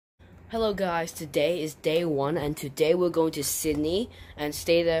Hello guys, today is day 1 and today we're going to Sydney and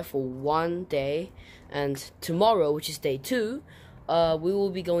stay there for 1 day, and tomorrow, which is day 2, we will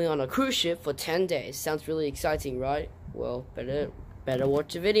be going on a cruise ship for 10 days. Sounds really exciting, right? Well, better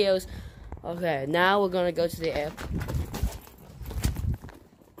watch the videos. Okay, now we're gonna go to the airport.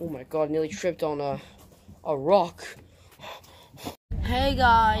 Oh my god, nearly tripped on a rock. Hey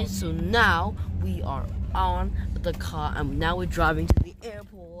guys, so now we are on the car and now we're driving to the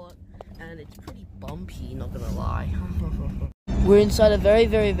airport. And it's pretty bumpy, not gonna lie. We're inside a very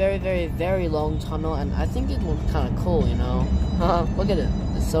long tunnel, and I think it looks kind of cool, you know. Look at it,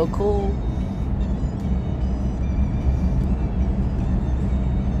 it's so cool.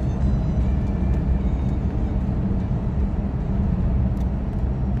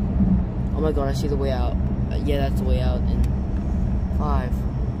 Oh my god, I see the way out. Yeah, that's the way out in 5,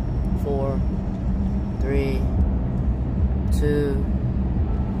 4, 3, 2,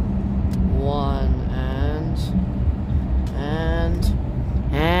 1, and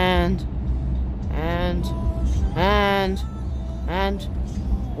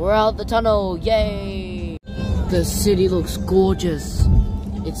we're out the tunnel, yay! The city looks gorgeous.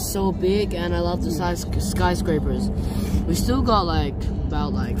 It's so big and I love the skyscrapers. We still got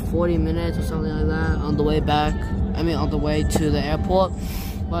about 40 minutes or something like that on the way back. I mean on the way to the airport.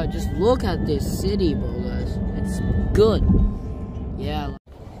 But just look at this city, bro, guys. It's good. Yeah.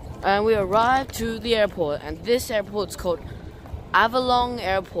 And we arrived to the airport, and this airport is called Avalon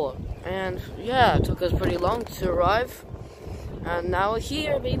Airport. And yeah, it took us pretty long to arrive. And now we're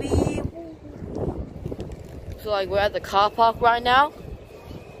here, baby. So we're at the car park right now,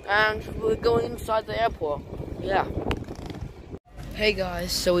 and we're going inside the airport. Yeah. Hey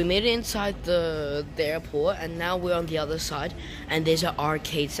guys, so we made it inside the airport, and now we're on the other side, and there's an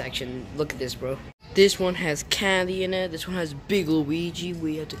arcade section. Look at this, bro. This one has candy in it. This one has Big Luigi.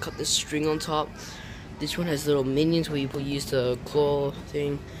 We had to cut the string on top. This one has little minions where you use the claw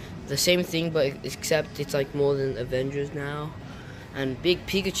thing. The same thing, but except it's more than Avengers now. And big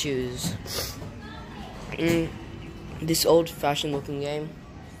Pikachus. This old-fashioned looking game.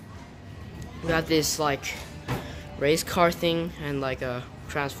 We got this race car thing and a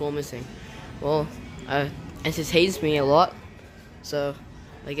Transformers thing. Well, entertains me a lot. So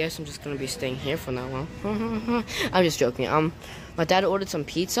I guess I'm just gonna be staying here for now. I'm just joking. My dad ordered some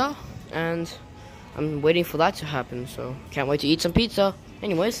pizza, and I'm waiting for that to happen. So can't wait to eat some pizza.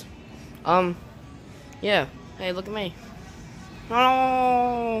 Anyways, yeah. Hey, look at me.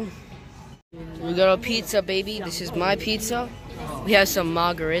 Oh, we got a pizza, baby. This is my pizza. We have some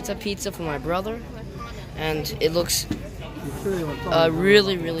margarita pizza for my brother, and it looks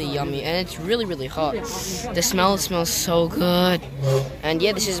really yummy, and it's really hot. The smell smells so good. And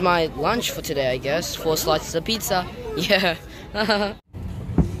yeah, this is my lunch for today, I guess. 4 slices of pizza. Yeah.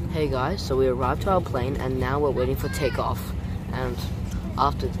 Hey guys, so we arrived to our plane and now we're waiting for takeoff. And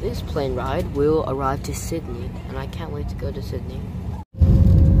after this plane ride, we'll arrive to Sydney, and I can't wait to go to Sydney.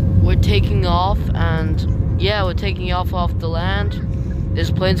 We're taking off, and yeah, we're taking off the land. This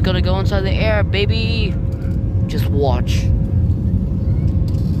plane's gonna go inside the air, baby. Just watch.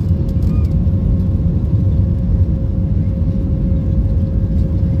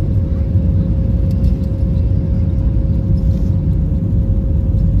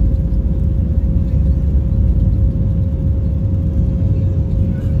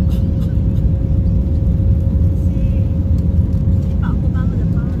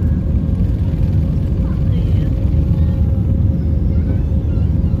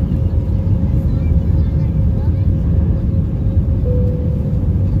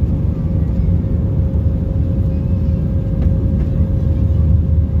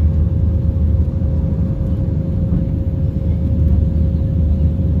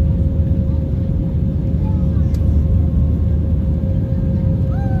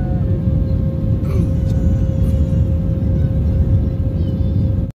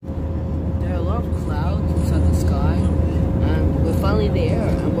 There,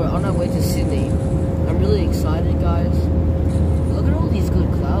 and we're on our way to Sydney. I'm really excited, guys. Look at all these good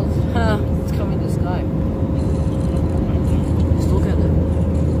clouds. It's coming the sky. Just look at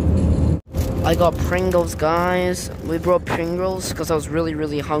it. I got Pringles, guys. We brought Pringles because I was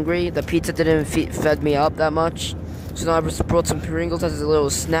really hungry. The pizza didn't fed me up that much, so now I just brought some Pringles as a little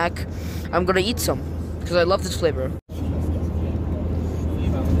snack. I'm gonna eat some because I love this flavor.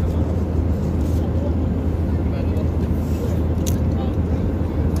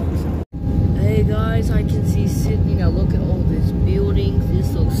 Guys, I can see Sydney now. Look at all these buildings.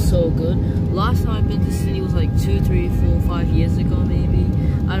 This looks so good. Last time I've been to Sydney was 2, 3, 4, 5 years ago, maybe.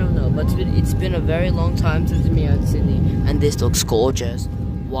 I don't know, but it's been a very long time since me out in Sydney, and this looks gorgeous.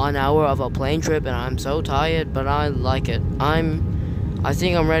 1 hour of a plane trip, and I'm so tired, but I like it. I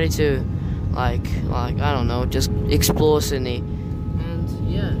think I'm ready to, like I don't know, just explore Sydney. And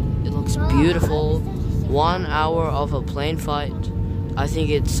yeah, it looks beautiful. 1 hour of a plane flight. I think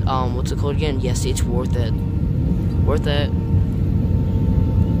it's what's it called again? Yes, it's worth it. Worth it.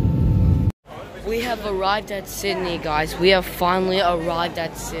 We have arrived at Sydney, guys. We have finally arrived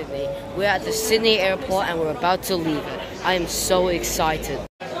at Sydney. We're at the Sydney airport and we're about to leave it. I am so excited.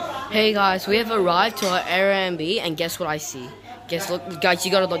 Hey guys, we have arrived to our Airbnb and guess what I see? Look, guys,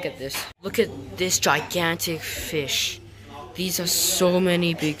 you gotta look at this. Look at this gigantic fish. These are so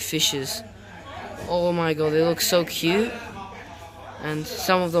many big fishes. Oh my god, they look so cute. And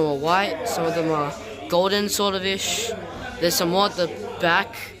some of them are white, some of them are golden sort of ish. There's some more at the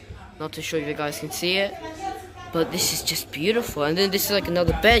back. Not too sure if you guys can see it, but this is just beautiful. And then this is like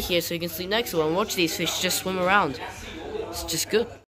another bed here, so you can sleep next to it and watch these fish just swim around. It's just good.